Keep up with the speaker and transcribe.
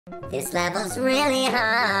This level's really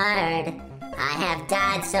hard. I have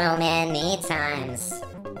died so many times.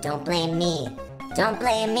 Don't blame me. Don't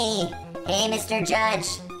blame me. Hey, Mr. Judge,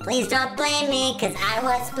 please don't blame me, cause I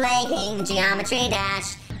was playing Geometry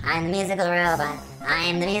Dash. I'm the musical robot. I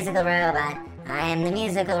am the musical robot. I am the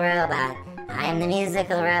musical robot. I am the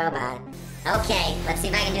musical robot. Okay, let's see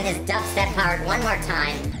if I can do this dubstep part one more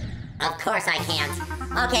time. Of course I can't.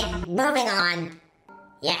 Okay, moving on.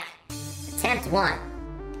 Yeah, attempt 1.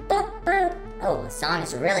 Boop, boop. Oh, the song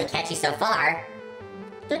is really catchy so far.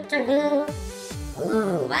 Ooh,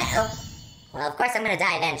 what? Well, of course I'm gonna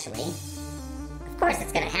die eventually. Of course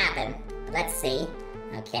it's gonna happen. But let's see.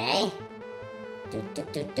 Okay. Do do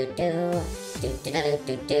do do do. Do do do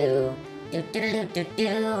do do. Do do do do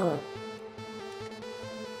do.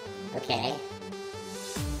 Okay.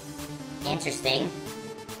 Interesting.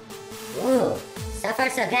 Ooh, so far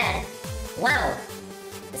so good. Whoa.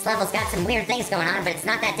 This level's got some weird things going on, but it's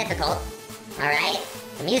not that difficult. Alright.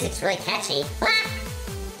 The music's really catchy. Ah!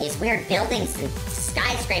 These weird buildings and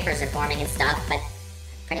skyscrapers are forming and stuff, but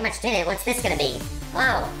pretty much did it. What's this gonna be?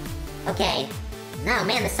 Whoa. Okay. No,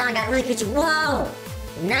 man, the song got really catchy. Whoa!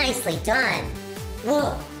 Nicely done.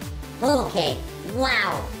 Whoa. Okay.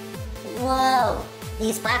 Wow. Whoa.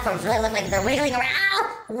 These platforms really look like they're wiggling around.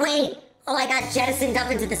 Ow! Wait. Oh, I got jettisoned up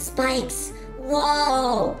into the spikes.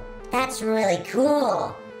 Whoa. That's really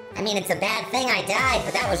cool. I mean, it's a bad thing I died,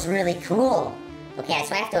 but that was really cool. Okay,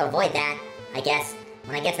 so I have to avoid that, I guess.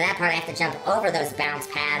 When I get to that part, I have to jump over those bounce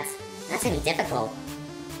pads. That's gonna be difficult.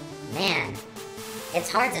 Man, it's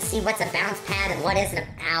hard to see what's a bounce pad and what isn't a...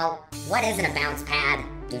 Ow. What isn't a bounce pad?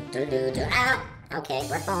 Do. Ow. Okay,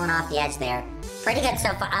 we're falling off the edge there. Pretty good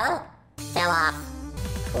so far. Oh, fell off.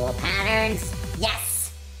 Cool patterns.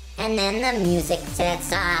 Yes. And then the music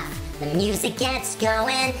sets off. The music gets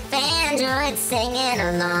going. Fandroids singing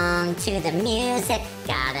along to the music.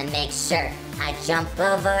 Gotta make sure I jump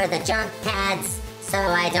over the jump pads so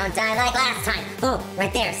I don't die like last time. Oh,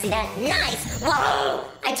 right there, see that? Nice! Whoa!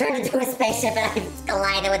 I turned into a spaceship and I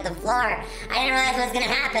collided with the floor. I didn't realize what was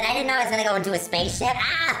gonna happen. I didn't know I was gonna go into a spaceship.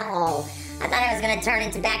 Ow! I thought I was gonna turn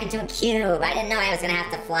back into a cube. I didn't know I was gonna have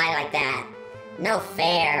to fly like that. No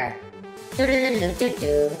fair.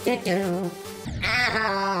 Do-do-do-do-do-do-do.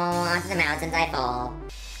 Ow! Onto the mountains I fall.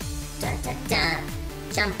 Dun-dun-dun.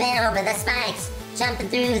 Jumping over the spikes. Jumping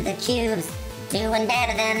through the cubes. Doing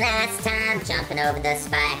better than last time. Jumping over the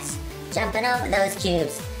spikes. Jumping over those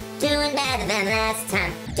cubes. Doing better than last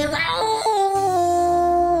time. Oh!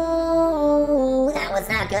 That was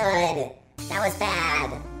not good. That was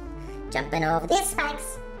bad. Jumping over these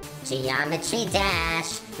spikes. Geometry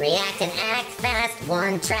dash. React and act fast.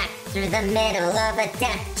 One track through the middle of a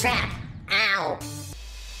death trap. Ow!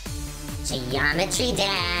 Geometry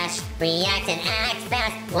dash. React and act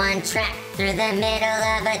fast. One track through the middle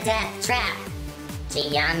of a death trap.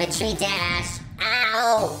 Geometry dash.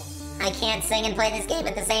 Ow! I can't sing and play this game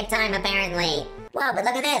at the same time, apparently. Whoa, but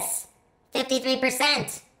look at this.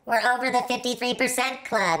 53%. We're over the 53%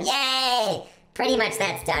 club. Yay! Pretty much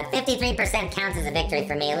that's done. 53% counts as a victory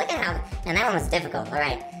for me. Look at how... And that one was difficult.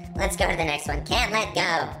 Alright, let's go to the next one. Can't let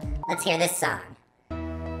go. Let's hear this song.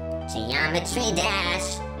 Geometry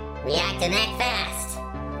dash. React and act fast.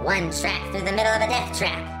 One track through the middle of a death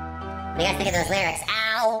trap. What do you guys think of those lyrics?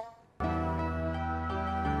 Ow!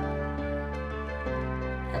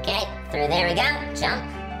 Okay, through there we go. Jump.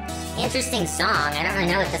 Interesting song. I don't really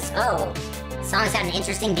know what this... Oh. The song's got an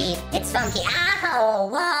interesting beat. It's funky. Ow!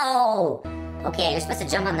 Whoa! Okay, you're supposed to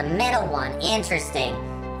jump on the middle one. Interesting.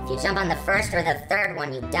 If you jump on the first or the third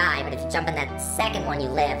one, you die. But if you jump on that second one, you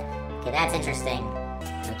live. Okay, that's interesting.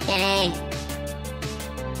 Okay.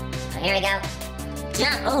 Oh, here we go.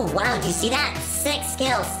 Jump. Oh, wow. Do you see that? 6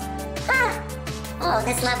 skills. Ah! Oh,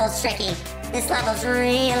 this level's tricky. This level's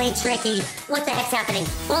really tricky. What the heck's happening?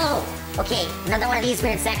 Whoa! Okay, another one of these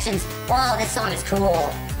weird sections. Whoa, this song is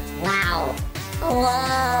cool. Wow.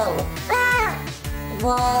 Whoa! Ah!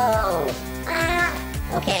 Whoa! Ah!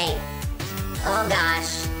 Okay. Oh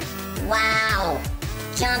gosh. Wow.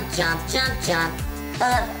 Jump, jump, jump, jump.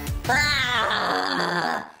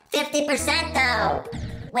 50% though.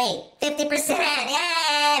 Wait, 50%.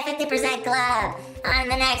 Yay! 50% club. On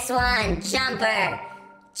the next one, Jumper.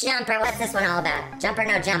 Jumper, what's this one all about? Jumper,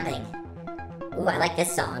 no jumping. Ooh, I like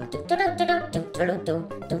this song.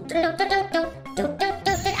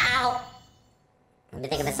 Ow! Let me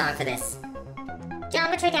think of a song for this.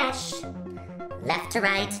 Geometry dash. Left to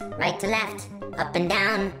right, right to left, up and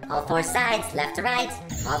down, all 4 sides, left to right,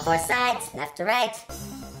 all 4 sides, left to right.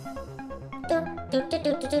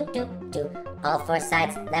 All 4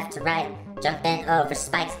 sides, left to right, jumping over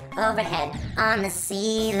spikes, overhead, on the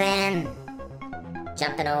ceiling.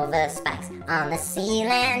 jumping over spikes on the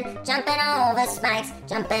ceiling, jumping over spikes,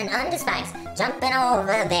 jumping under spikes, jumping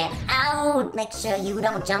over there. Ow! Make sure you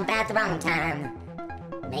don't jump at the wrong time.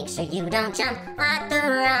 Make sure you don't jump at the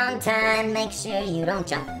wrong time. Make sure you don't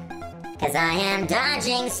jump. 'Cause I am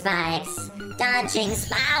dodging spikes. Dodging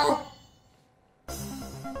spikes.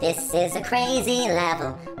 This is a crazy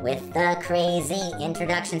level with a crazy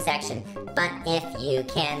introduction section. But if you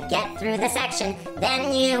can get through the section,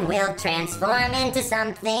 then you will transform into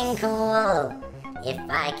something cool. If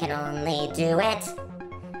I can only do it.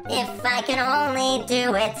 If I can only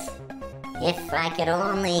do it. If I could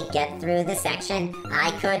only get through the section, I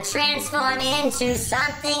could transform into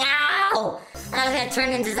something. Ow! I was gonna turn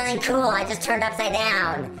into something cool. I just turned upside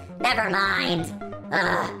down. Never mind.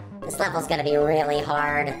 This level's gonna be really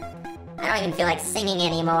hard. I don't even feel like singing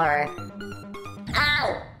anymore.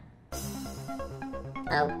 Ow!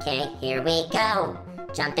 Okay, here we go.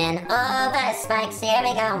 Jumping over spikes, here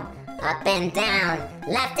we go. Up and down,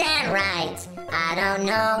 left and right. I don't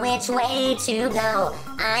know which way to go.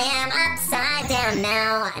 I am upside down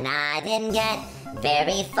now, and I didn't get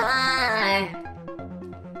very far.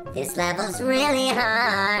 This level's really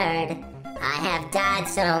hard. I have died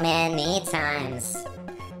so many times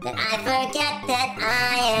that I forget that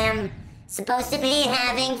I am supposed to be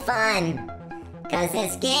having fun. 'Cause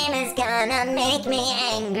this game is gonna make me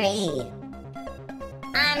angry.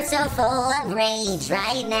 I'm so full of rage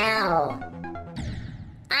right now.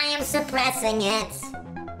 I am suppressing it.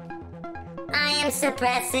 I am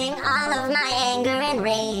suppressing all of my anger and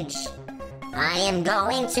rage. I am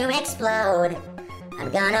going to explode. I'm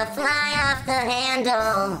gonna fly off the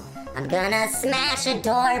handle. I'm gonna smash a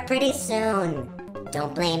door pretty soon.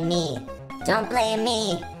 Don't blame me. Don't blame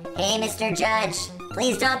me. Hey, Mr. Judge,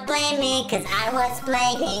 please don't blame me, 'cause I was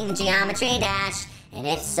playing Geometry Dash, and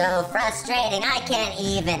it's so frustrating I can't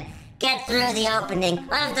even get through the opening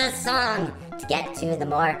of the song. To get to the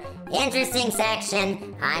more interesting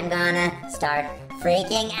section, I'm gonna start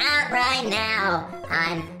freaking out right now.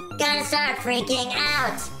 I'm gonna start freaking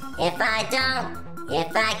out if I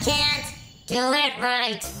can't do it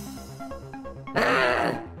right.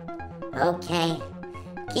 Okay,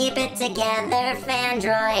 keep it together,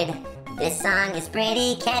 Fandroid. This song is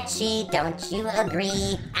pretty catchy, don't you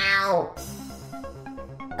agree? Ow!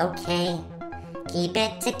 Okay. Keep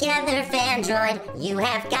it together, Fandroid. You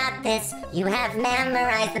have got this. You have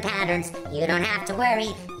memorized the patterns. You don't have to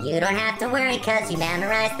worry. You don't have to worry, 'cause you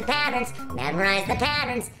memorized the patterns. Memorize the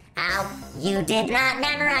patterns. Ow. You did not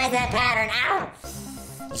memorize that pattern. Ow.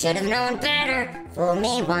 You should have known better. Fool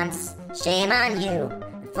me once. Shame on you.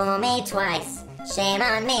 Fool me twice. Shame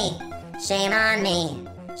on me. Shame on me.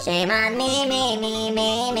 Shame on me,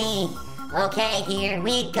 me. Okay, here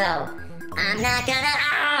we go. I'm not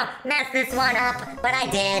gonna mess this one up, but I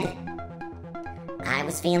did. I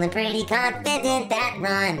was feeling pretty confident that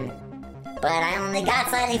run, but I only got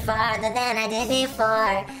slightly farther than I did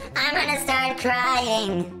before. I'm gonna start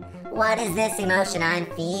crying. What is this emotion I'm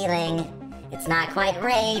feeling? It's not quite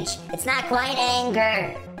rage, it's not quite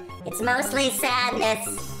anger. It's mostly sadness.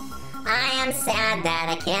 I am sad that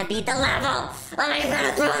I can't beat the level. I'm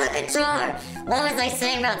gonna throw the controller. What was I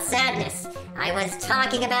saying about sadness? I was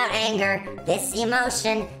talking about anger, this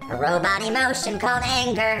emotion, a robot emotion called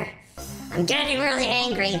anger. I'm getting really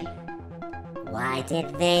angry. Why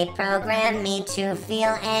did they program me to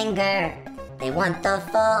feel anger? They want the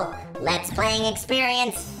full Let's Playing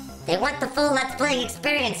experience. They want the full Let's Playing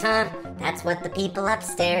experience, huh? That's what the people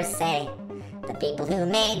upstairs say. The people who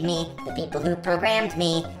made me, the people who programmed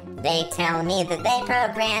me, they tell me that they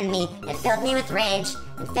programmed me and filled me with rage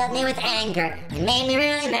and filled me with anger and made me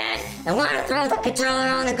really mad and want to throw the controller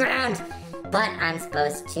on the ground. But I'm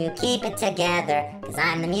supposed to keep it together, 'cause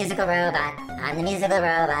I'm the musical robot. I'm the musical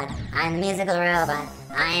robot. I'm the musical robot.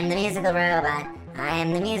 I am the musical robot. I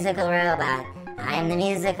am the musical robot. I am the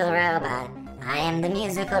musical robot. I am the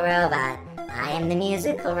musical robot. I am the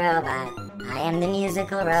musical robot. I am the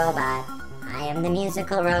musical robot. I am the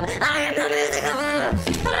musical robot. I am the musical robot.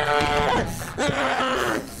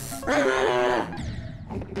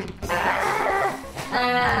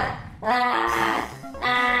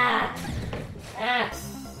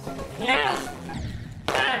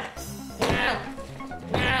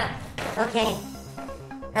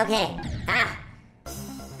 Okay.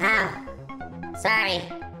 Ow. Sorry.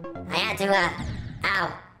 I had to,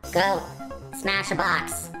 go smash a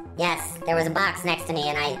box. Yes, there was a box next to me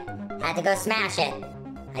and I had to go smash it.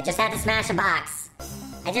 I just had to smash a box.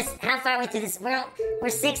 How far are we through this? We're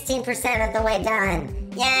 16% of the way done.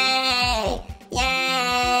 Yay!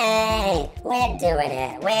 We're doing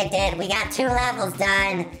it. We got 2 levels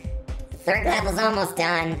done. 3rd level's almost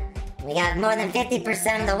done. We got more than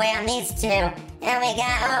 50% of the way on these two. And we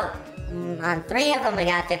got, on 3 of them we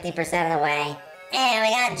got 50% of the way. And we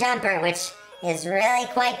got Jumper, which is really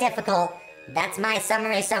quite difficult. That's my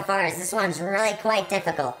summary so far, is this one's really quite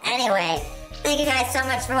difficult. Anyway, thank you guys so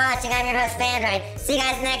much for watching. I'm your host, Fandroid. See you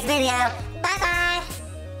guys in the next video.